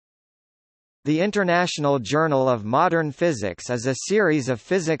The International Journal of Modern Physics is a series of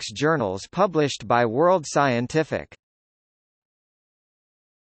physics journals published by World Scientific.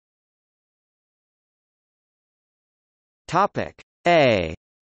 A.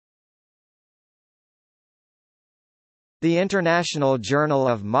 The International Journal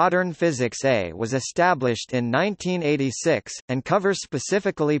of Modern Physics A was established in 1986, and covers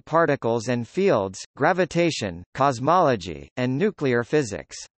specifically particles and fields, gravitation, cosmology, and nuclear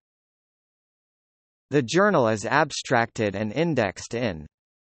physics. The journal is abstracted and indexed in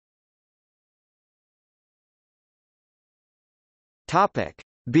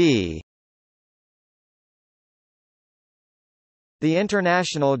B. The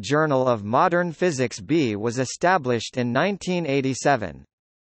International Journal of Modern Physics B was established in 1987.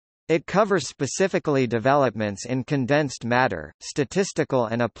 It covers specifically developments in condensed matter, statistical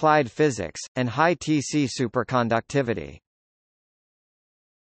and applied physics, and high-Tc superconductivity.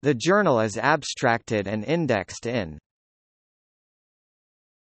 The journal is abstracted and indexed in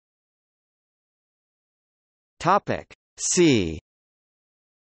C.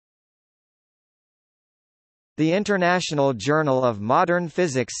 The International Journal of Modern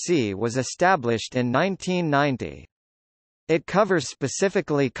Physics C was established in 1990. It covers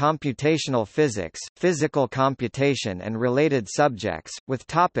specifically computational physics, physical computation and related subjects, with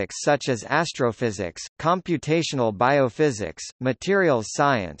topics such as astrophysics, computational biophysics, materials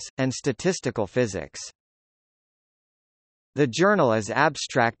science, and statistical physics. The journal is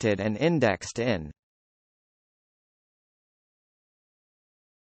abstracted and indexed in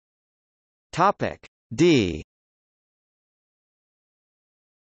D.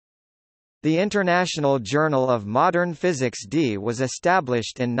 The International Journal of Modern Physics D was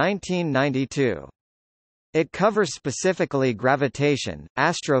established in 1992. It covers specifically gravitation,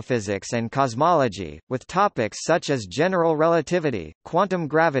 astrophysics and cosmology, with topics such as general relativity, quantum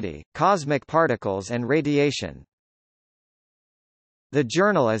gravity, cosmic particles and radiation. The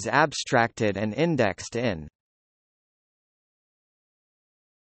journal is abstracted and indexed in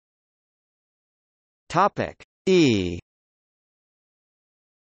E.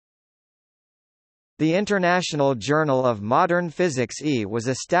 The International Journal of Modern Physics E was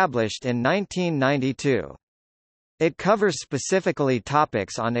established in 1992. It covers specifically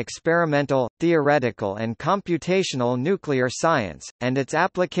topics on experimental, theoretical and computational nuclear science, and its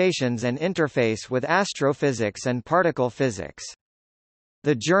applications and interface with astrophysics and particle physics.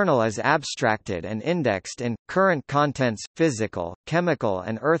 The journal is abstracted and indexed in Current Contents, Physical, Chemical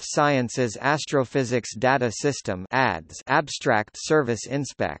and Earth Sciences Astrophysics Data System (ADS) Abstract Service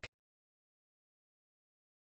Inspec.